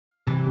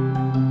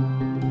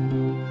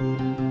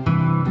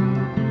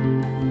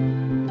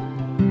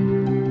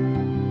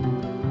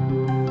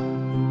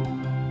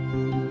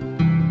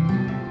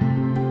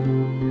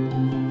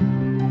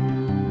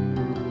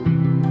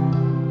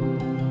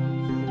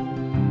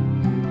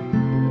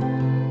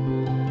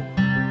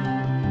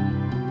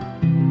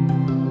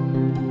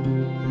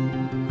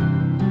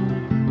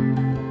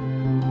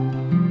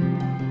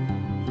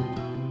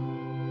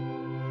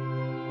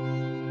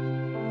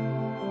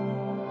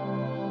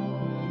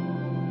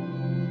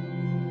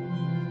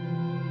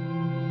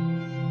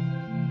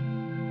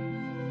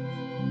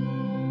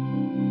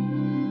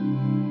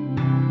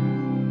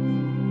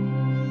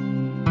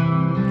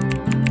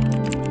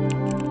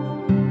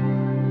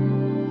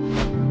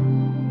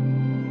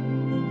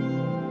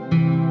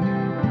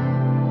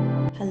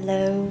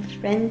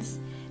friends,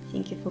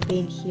 thank you for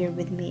being here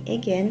with me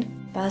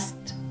again. Past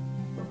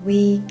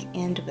week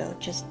and well,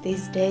 just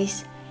these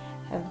days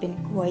have been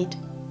quite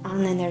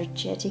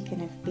unenergetic,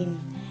 and I've been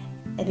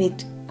a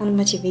bit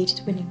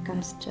unmotivated when it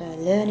comes to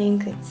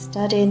learning and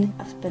studying.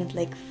 I've spent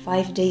like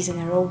 5 days in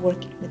a row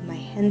working with my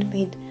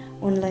handmade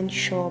online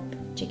shop.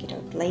 Check it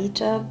out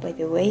later, by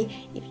the way,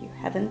 if you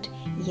haven't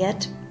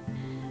yet.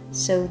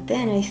 So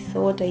then I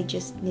thought I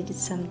just needed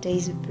some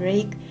days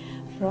break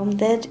from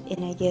that,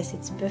 and I guess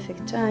it's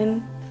perfect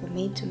time for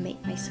me to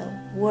make myself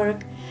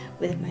work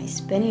with my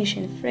Spanish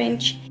and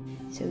French.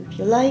 So if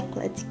you like,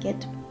 let's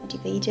get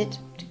motivated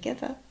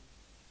together.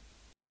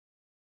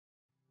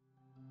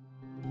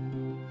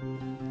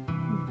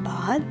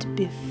 But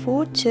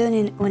before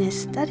turning on a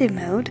study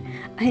mode,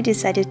 I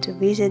decided to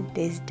visit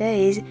these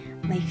days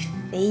my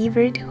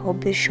favorite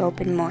hobby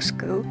shop in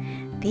Moscow.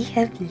 They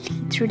have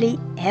literally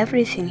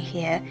everything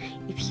here.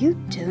 If you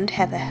don't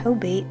have a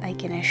hobby, I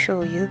can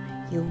assure you,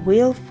 you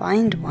will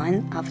find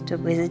one after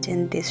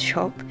visiting this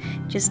shop.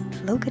 Just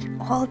look at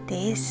all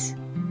this.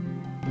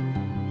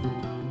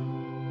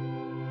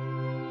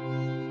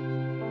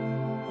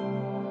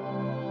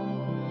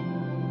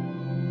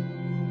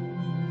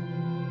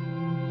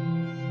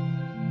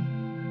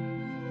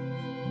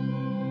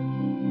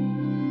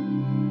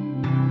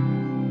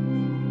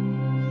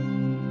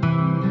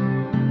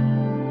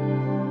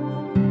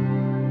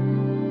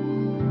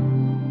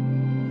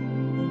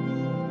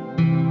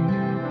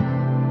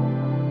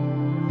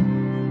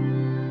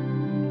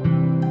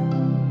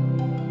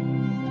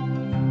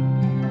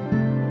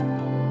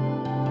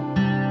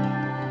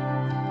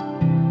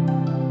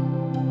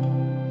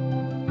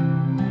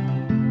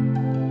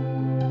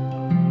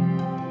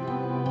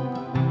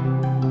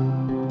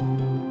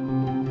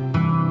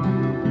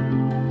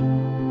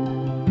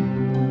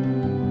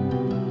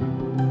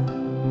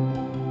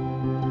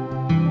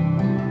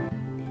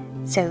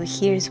 So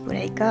here's what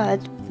I got.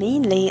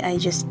 Mainly I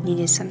just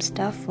needed some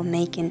stuff for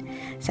making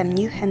some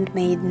new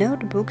handmade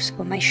notebooks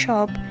for my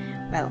shop,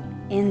 well,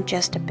 and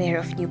just a pair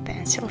of new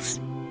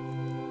pencils.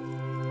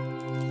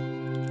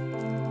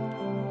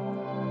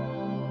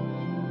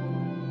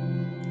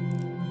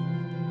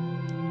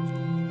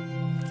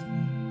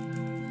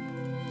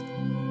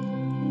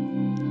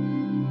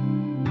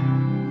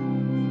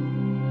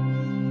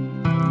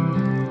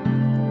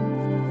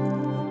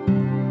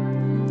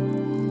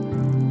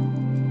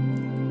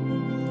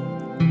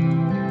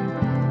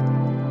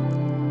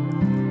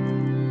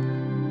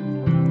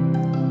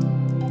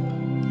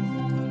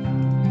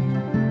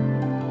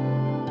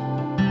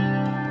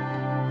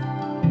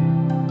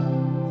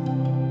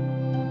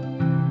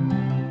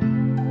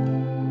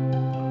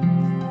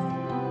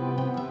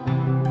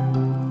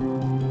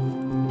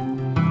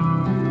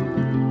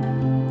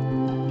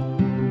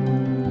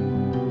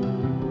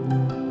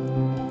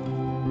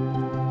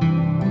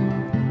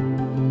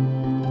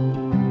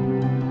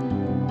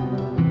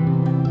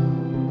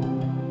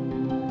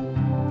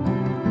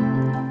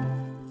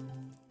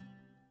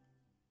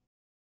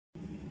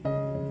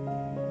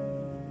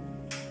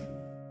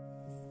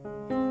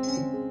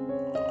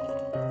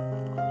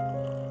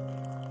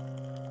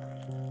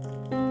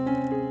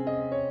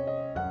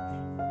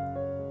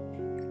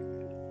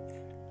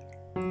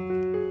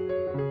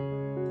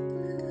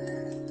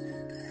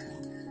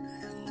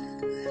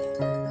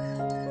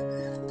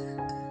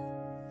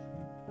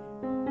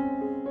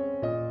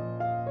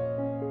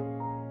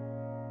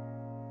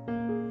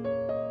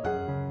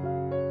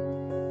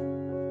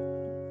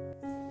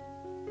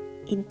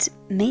 It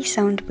may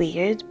sound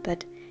weird,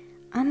 but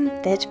I'm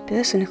that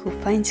person who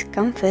finds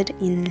comfort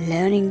in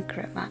learning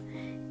grammar.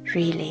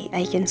 Really,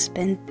 I can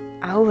spend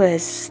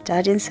hours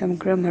studying some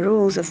grammar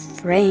rules of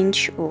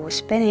French or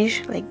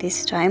Spanish like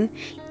this time,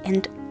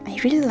 and I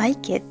really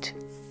like it.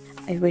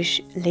 I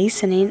wish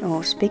listening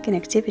or speaking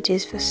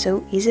activities were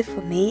so easy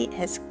for me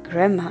as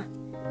grammar.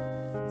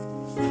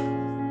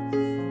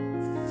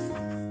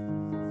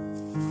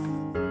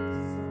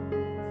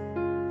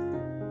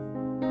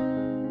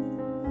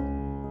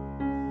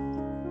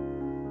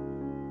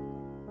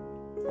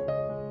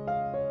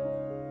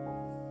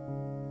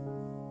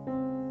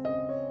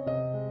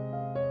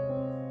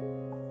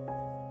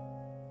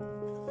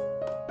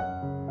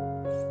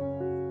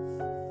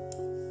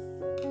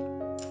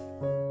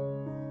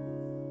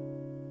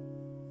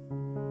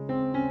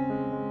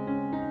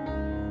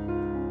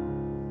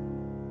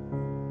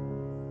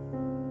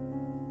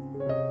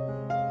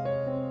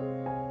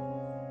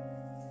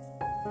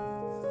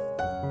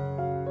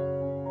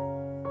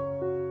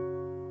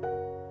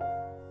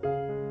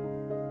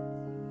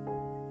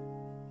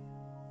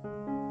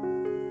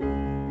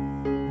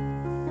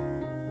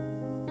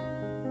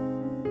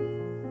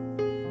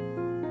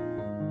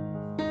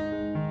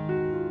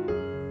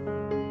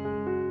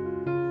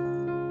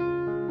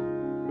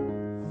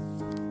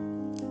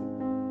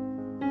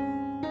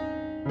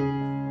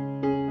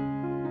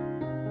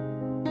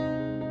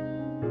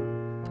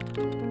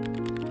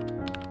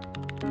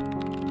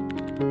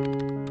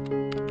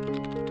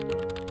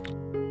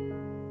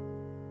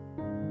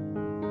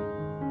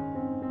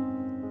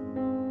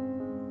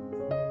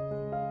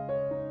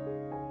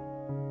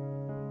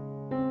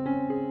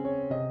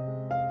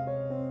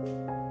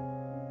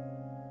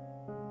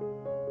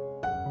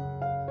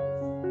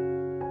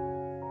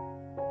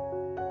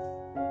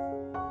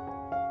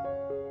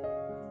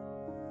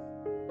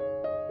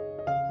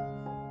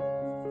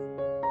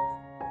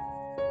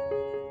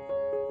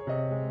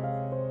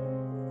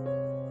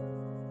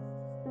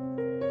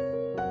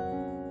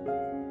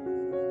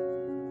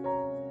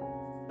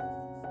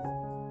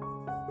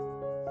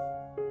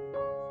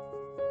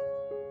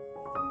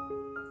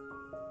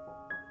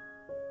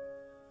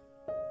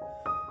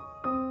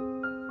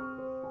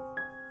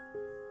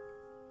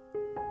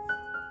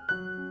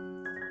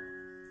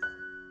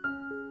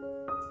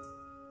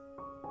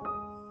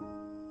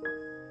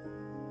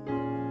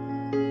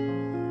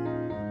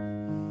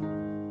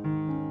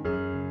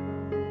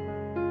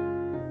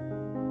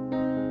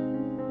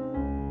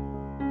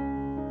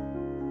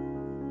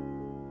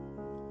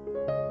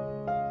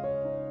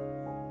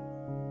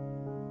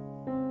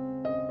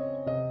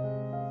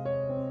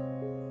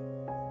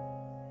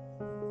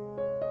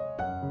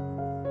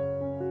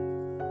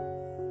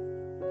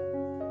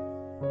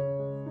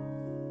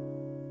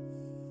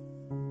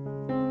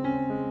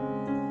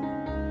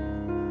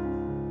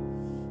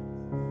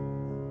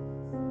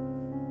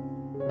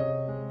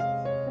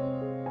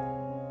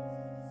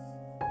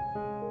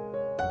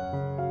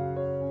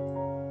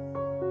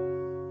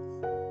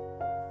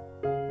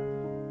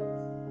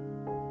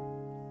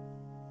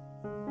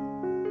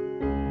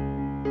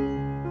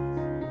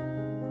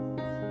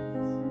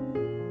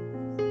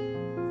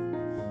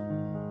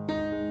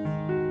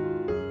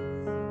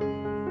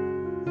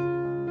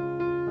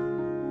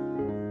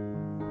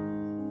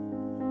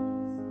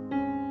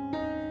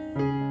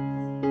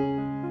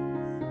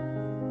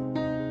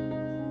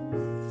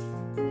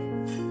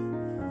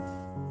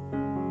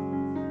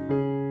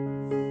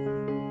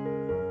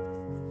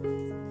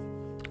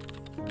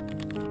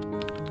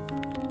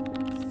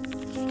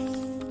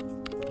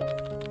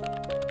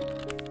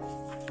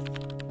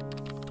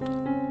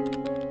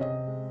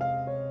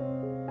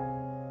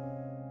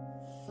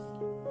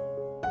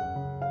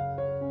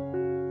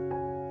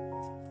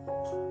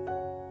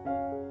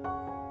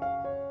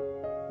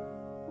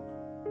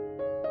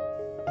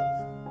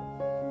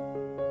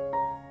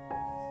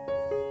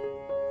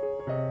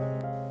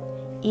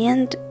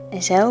 And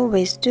as I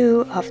always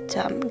do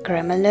after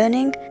grammar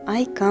learning,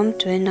 I come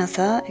to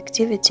another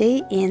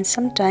activity and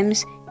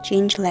sometimes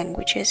change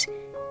languages.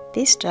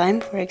 This time,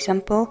 for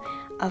example,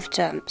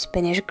 after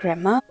Spanish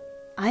grammar,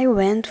 I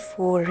went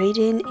for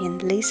reading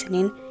and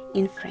listening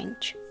in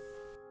French.